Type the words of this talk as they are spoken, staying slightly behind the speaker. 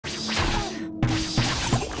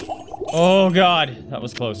Oh god, that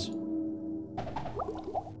was close.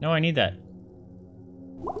 No, I need that.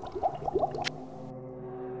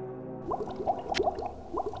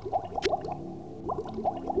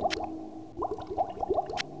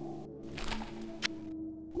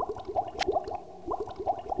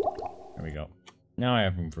 There we go. Now I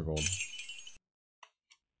have room for gold.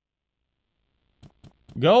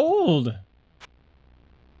 Gold!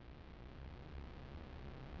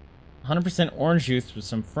 100% orange juice with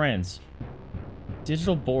some friends.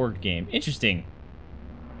 Digital board game. Interesting.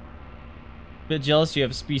 Bit jealous you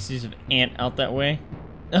have a species of ant out that way.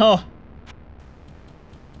 Oh!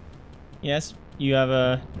 Yes, you have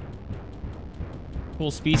a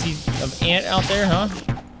cool species of ant out there, huh?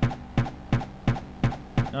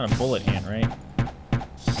 Not a bullet ant, right?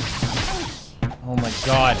 Oh my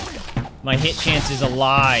god. My hit chance is a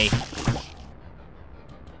lie.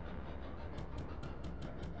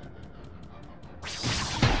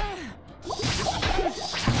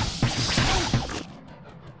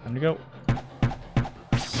 Time to go.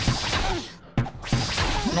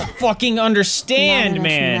 I don't fucking understand,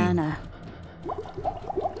 man.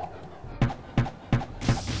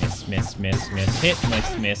 Miss, miss, miss, hit,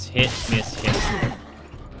 miss, miss, hit, miss, hit.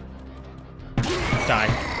 Die.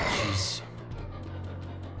 Jeez.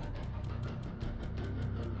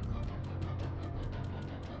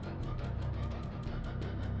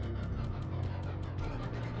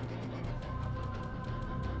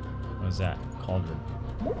 What was that? Cauldron.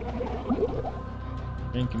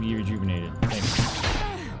 Drink can be rejuvenated. Thanks.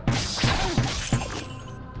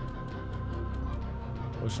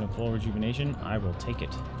 Potion of full rejuvenation. I will take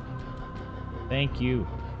it. Thank you,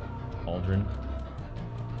 Cauldron.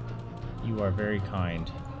 You are very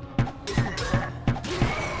kind.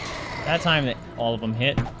 That time that all of them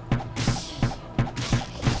hit.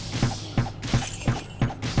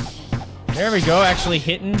 There we go, actually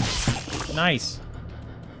hitting. Nice.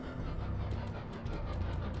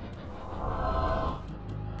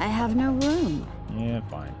 I have no room. Yeah,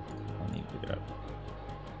 fine. I'll need to pick it up.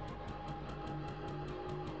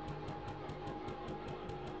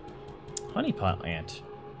 Honeypot ant.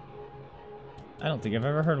 I don't think I've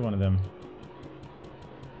ever heard one of them.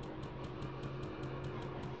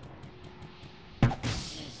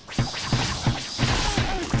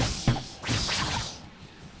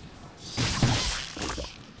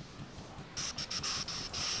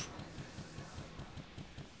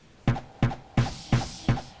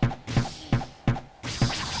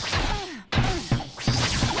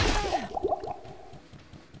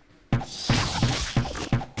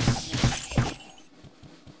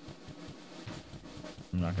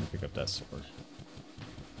 Sword.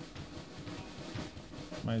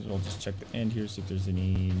 Might as well just check the end here, see if there's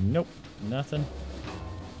any. Nope, nothing.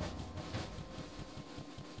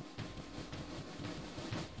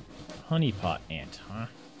 Honeypot ant, huh?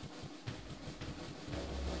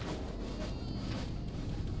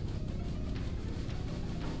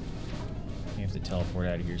 You have to teleport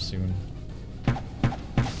out of here soon.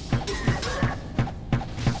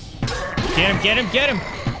 Get him, get him, get him!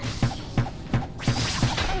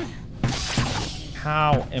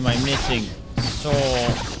 How am I missing so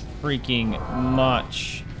freaking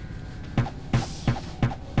much?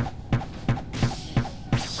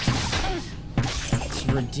 It's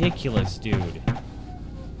ridiculous, dude.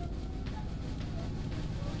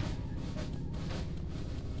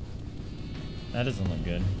 That doesn't look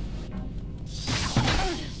good.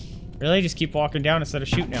 Really? Just keep walking down instead of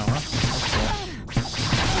shoot now, huh?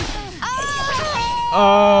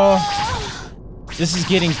 Oh, this is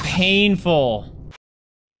getting painful.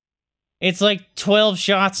 It's like 12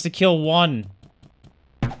 shots to kill one.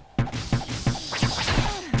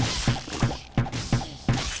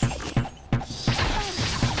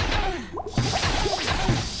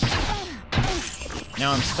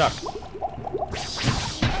 Now I'm stuck.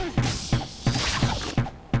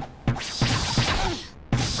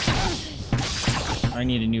 I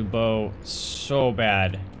need a new bow so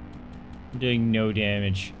bad. I'm doing no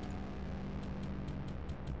damage.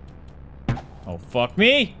 Oh, fuck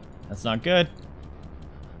me! That's not good.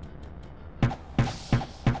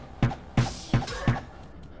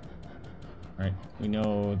 Alright, we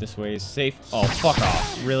know this way is safe. Oh, fuck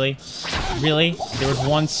off. Really? Really? There was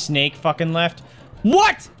one snake fucking left?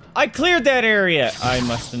 What?! I cleared that area! I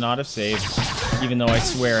must not have saved. Even though I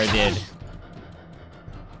swear I did.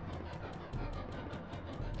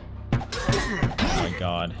 Oh my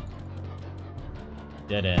god.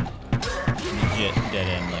 Dead end. Legit dead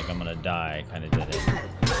end, like I'm gonna die kind of dead end.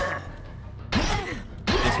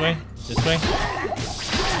 This way? This way?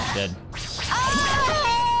 Dead.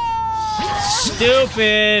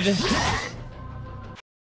 Stupid!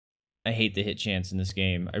 I I hate the hit chance in this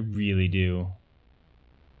game. I really do.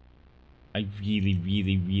 I really,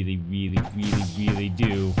 really, really, really, really, really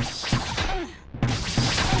do.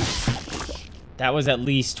 That was at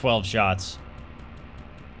least 12 shots.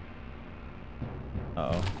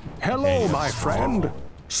 Uh-oh. Hello, Okay. my friend.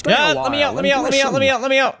 Stay Yeah, a while let me out, let me and out, let me out, let me listen. out, let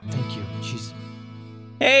me out. Thank you. Jeez.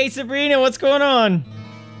 Hey, Sabrina, what's going on?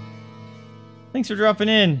 Thanks for dropping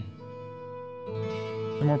in.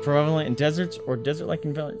 They're more prevalent in deserts or desert-like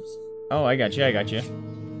environments. Oh, I got you, I got you.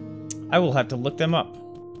 I will have to look them up.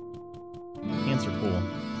 Ants are cool.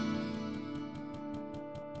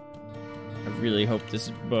 I really hope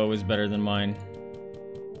this bow is better than mine.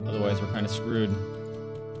 Otherwise, we're kind of screwed.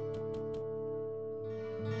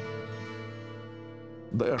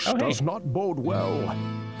 This Oh, hey. does not bode well,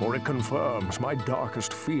 for it confirms my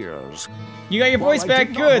darkest fears. You got your voice While I back.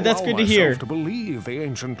 did not Good. That's allow good to myself hear. To believe the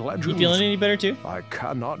ancient legends, You feeling any better too? I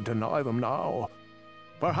cannot deny them now.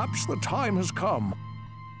 Perhaps the time has come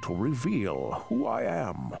to reveal who I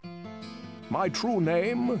am. My true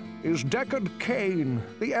name is Deckard Cain,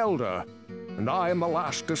 the Elder, and I am the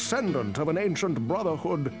last descendant of an ancient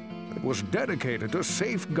brotherhood that was dedicated to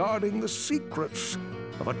safeguarding the secrets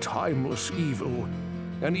of a timeless evil,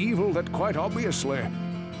 an evil that quite obviously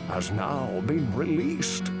has now been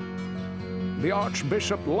released. The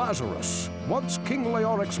Archbishop Lazarus, once King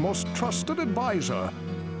Leoric's most trusted advisor,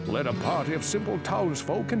 led a party of simple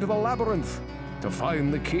townsfolk into the labyrinth to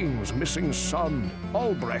find the king's missing son,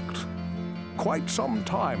 Albrecht. Quite some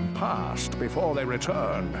time passed before they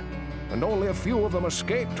returned, and only a few of them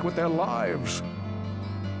escaped with their lives.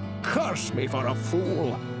 Curse me for a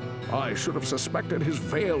fool! I should have suspected his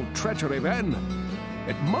veiled treachery then.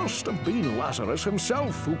 It must have been Lazarus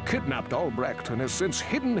himself who kidnapped Albrecht and has since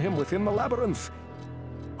hidden him within the labyrinth.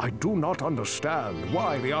 I do not understand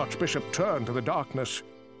why the Archbishop turned to the darkness,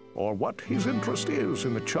 or what his interest is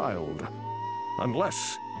in the child.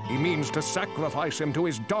 Unless he means to sacrifice him to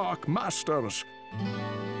his dark masters.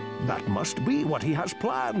 That must be what he has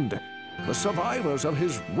planned. The survivors of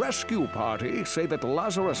his rescue party say that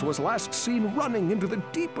Lazarus was last seen running into the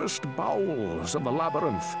deepest bowels of the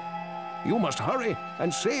labyrinth. You must hurry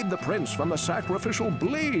and save the prince from the sacrificial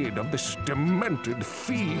blade of this demented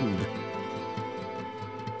fiend.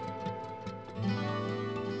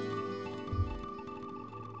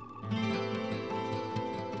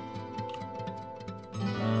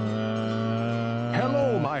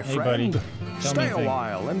 Hello, my hey, friend. buddy. Tell me Stay a a thing.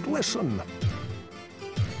 while and listen.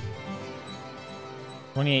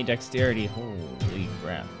 28 dexterity. Holy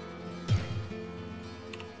crap.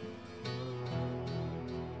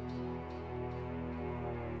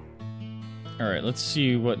 All right, let's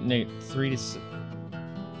see what Nate 3 to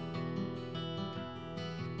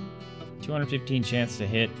 215 chance to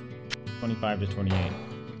hit, 25 to 28.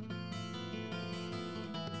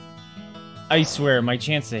 I swear, my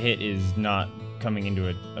chance to hit is not coming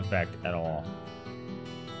into effect at all.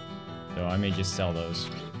 So I may just sell those.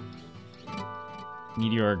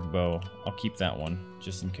 Meteoric bow. I'll keep that one,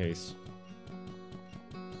 just in case.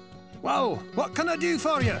 Whoa, what can I do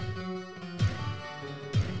for you?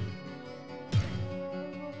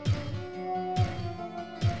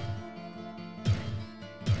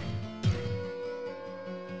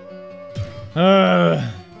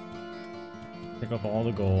 Pick up all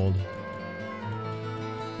the gold.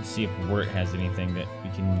 Let's see if Wirt has anything that we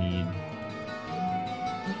can need.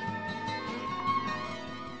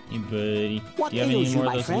 Hey, buddy. What Do you have any ails you, more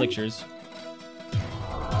of my those friend? elixirs?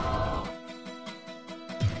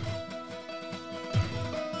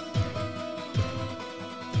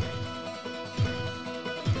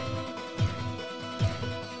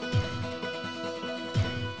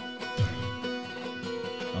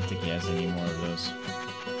 I don't think he has any more of those.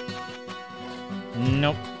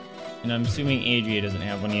 Nope. And I'm assuming Adria doesn't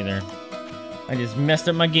have one either. I just messed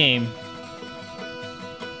up my game.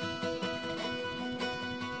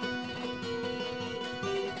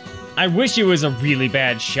 I wish it was a really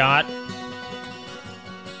bad shot.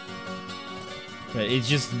 But it's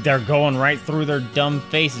just, they're going right through their dumb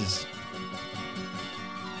faces.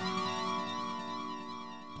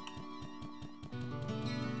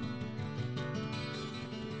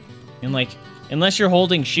 And like, unless you're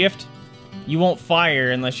holding shift, you won't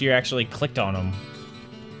fire unless you actually clicked on them.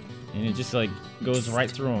 And it just like goes right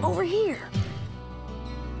through them. Over here.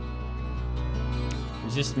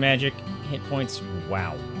 Resist magic, hit points,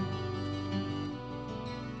 wow.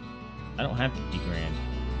 I don't have 50 grand.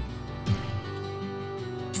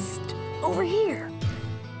 Psst, over here.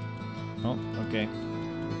 Oh, okay.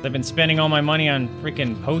 I've been spending all my money on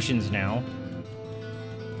freaking potions now.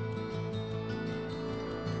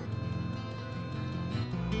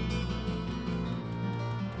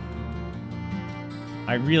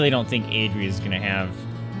 I really don't think Adria is gonna have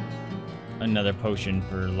another potion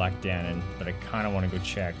for Lacdanon, but I kind of want to go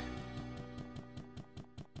check.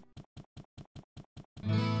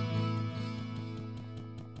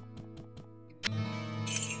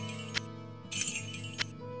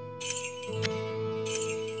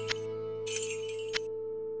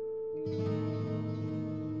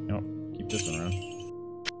 Nope, keep this one around.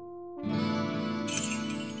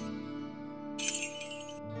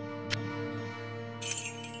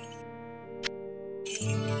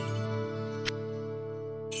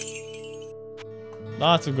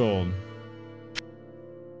 Lots of gold.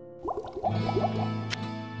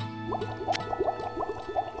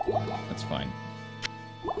 That's fine.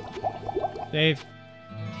 Save.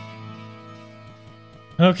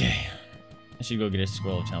 Okay. I should go get a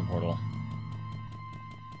scroll of town portal.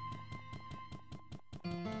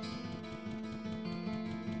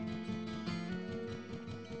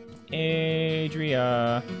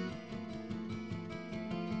 Adria.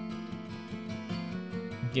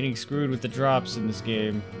 Getting screwed with the drops in this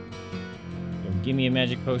game. So give me a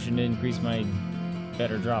magic potion to increase my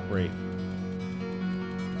better drop rate.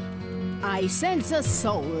 I sense a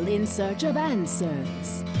soul in search of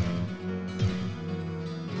answers.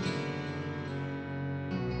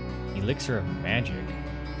 Elixir of magic.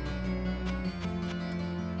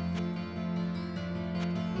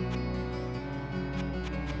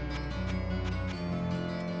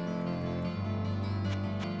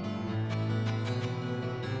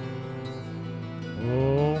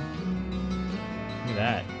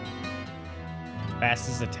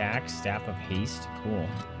 Fastest attack, Staff of Haste. Cool.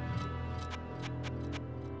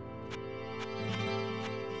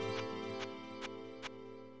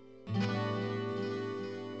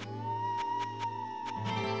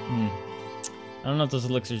 I don't know what those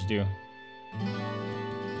elixirs do.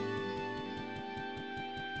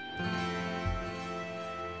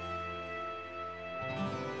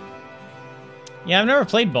 Yeah, I've never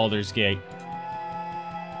played Baldur's Gate.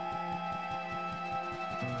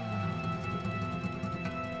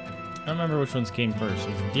 I don't remember which ones came first.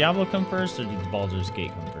 Did Diablo come first, or did Baldur's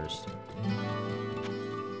Gate come first?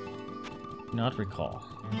 Not recall.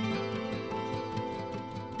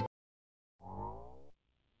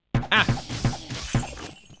 Ah!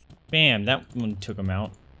 Bam, that one took him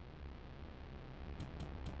out.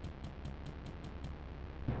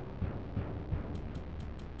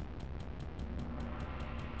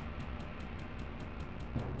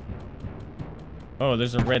 Oh,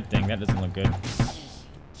 there's a red thing. That doesn't look good.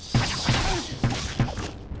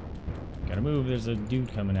 Gotta move. There's a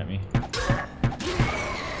dude coming at me.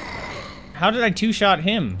 How did I two-shot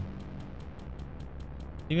him?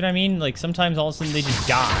 See what I mean? Like, sometimes all of a sudden they just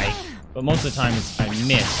die, but most of the time it's I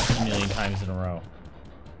miss a million times in a row.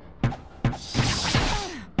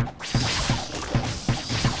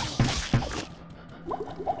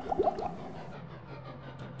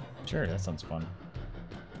 Sure, that sounds fun.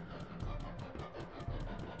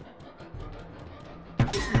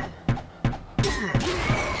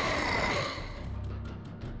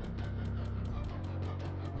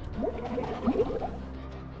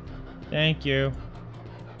 Thank you.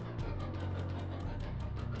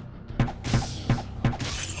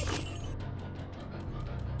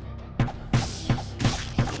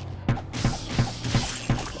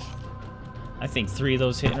 I think 3 of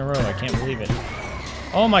those hit in a row. I can't believe it.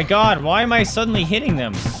 Oh my god, why am I suddenly hitting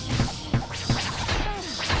them?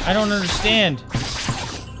 I don't understand.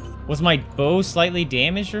 Was my bow slightly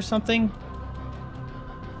damaged or something?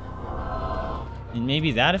 And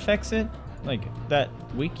maybe that affects it? Like, that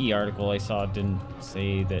wiki article I saw didn't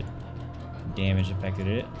say that damage affected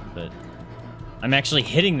it, but I'm actually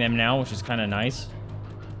hitting them now, which is kind of nice.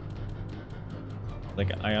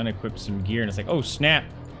 Like, I unequipped some gear, and it's like, oh, snap.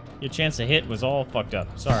 Your chance to hit was all fucked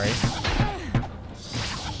up. Sorry.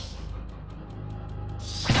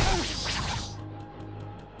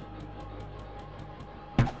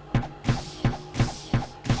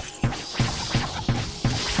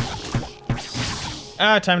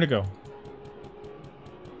 Ah, time to go.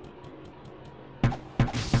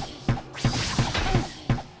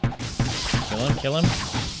 Kill him, kill him.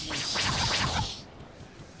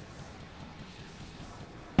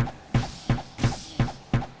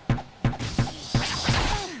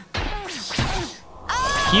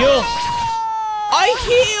 Heal. I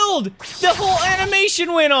healed! The whole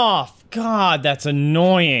animation went off! God, that's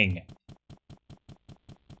annoying.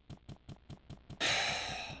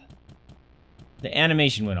 The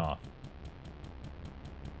animation went off.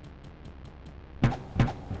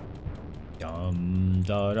 Dum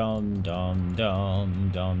da dum dum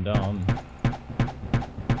dum dum dum.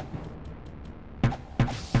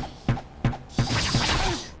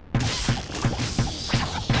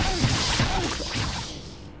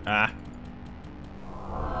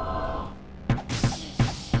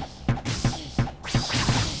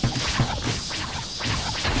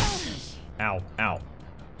 Ow, ow.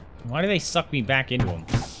 Why do they suck me back into them?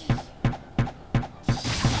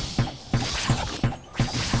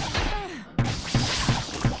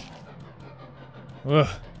 Ugh.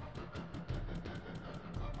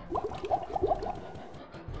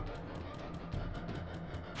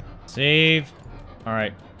 Save.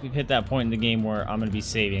 Alright, we've hit that point in the game where I'm gonna be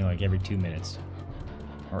saving like every 2 minutes.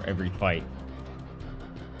 Or every fight.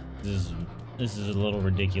 This is a little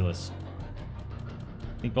ridiculous.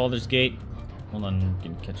 I think Baldur's Gate. Hold on, we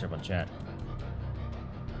can catch up on chat.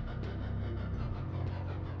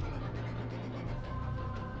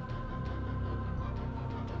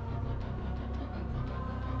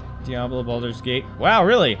 Diablo, Baldur's Gate. Wow,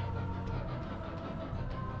 really?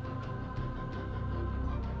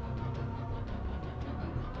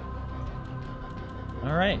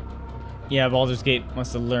 Alright. Yeah, Baldur's Gate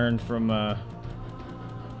must have learned from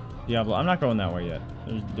Diablo. I'm not going that way yet.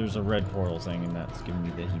 There's a red portal thing, and that's giving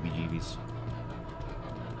me the heebie-jeebies.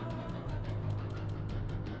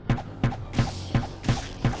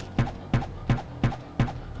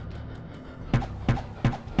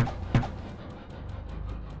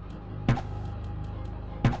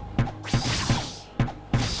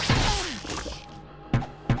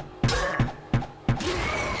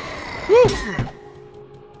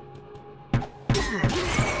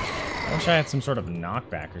 I wish I had some sort of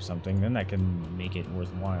knockback or something, then that can make it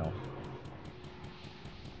worthwhile.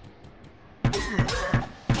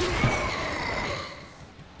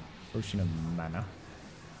 Potion of mana.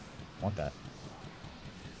 Want that.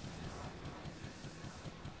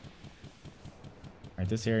 Alright,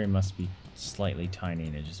 this area must be slightly tiny,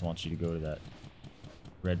 and it just wants you to go to that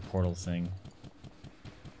red portal thing.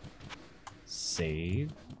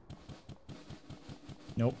 Save.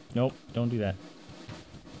 Nope, nope, don't do that.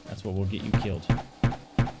 That's what will get you killed.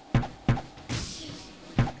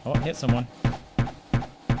 Oh, hit someone.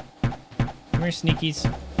 Come here, sneakies.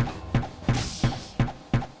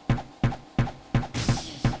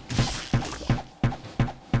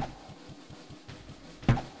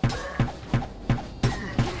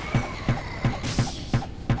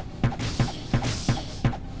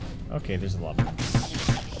 Okay, there's a lot of them.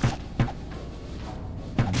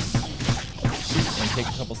 And take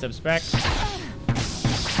a couple steps back.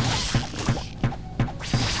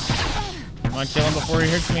 Come on, kill him before he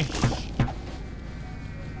hurts me.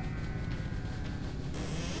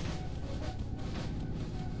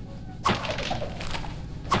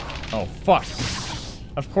 Oh, fuck.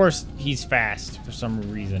 Of course he's fast for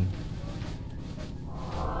some reason.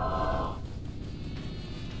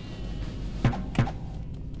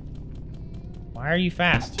 Why are you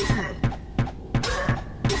fast?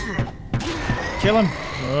 Kill him.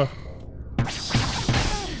 Ugh.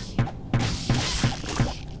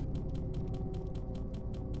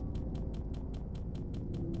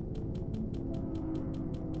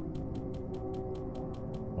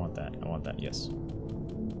 I want that, yes.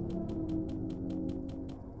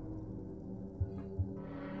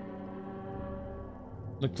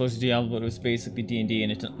 Look close to Diablo, but it was basically D&D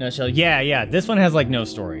in a nutshell. Yeah, this one has like no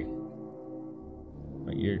story.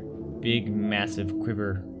 But your big, massive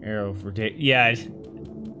quiver arrow for yeah.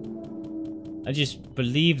 I just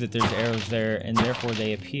believe that there's arrows there, and therefore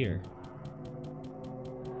they appear.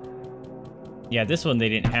 Yeah, this one they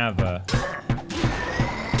didn't have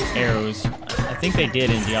arrows. I think they did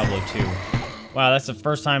in Diablo 2. Wow, that's the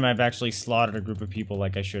first time I've actually slaughtered a group of people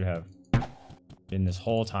like I should have. Been this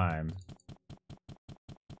whole time.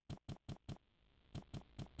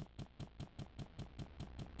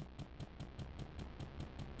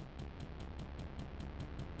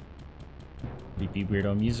 Creepy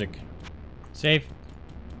weirdo music. Save.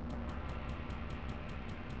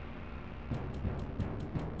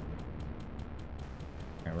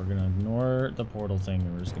 Alright, we're gonna ignore the portal thing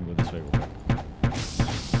and we're just gonna go this way real quick.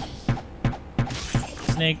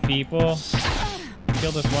 Snake people.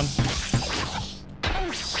 Kill this one.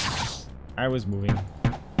 I was moving.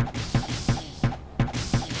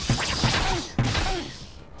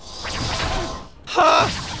 Ha!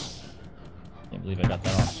 Can't believe I got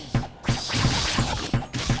that off.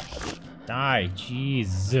 Die,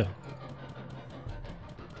 jeez.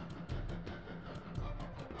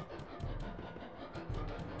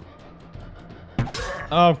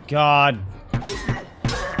 Oh god.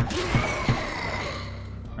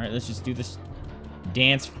 Alright, let's just do this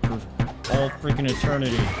dance for all freaking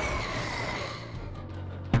eternity.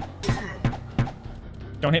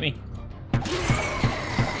 Don't hit me.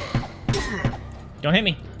 Don't hit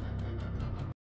me.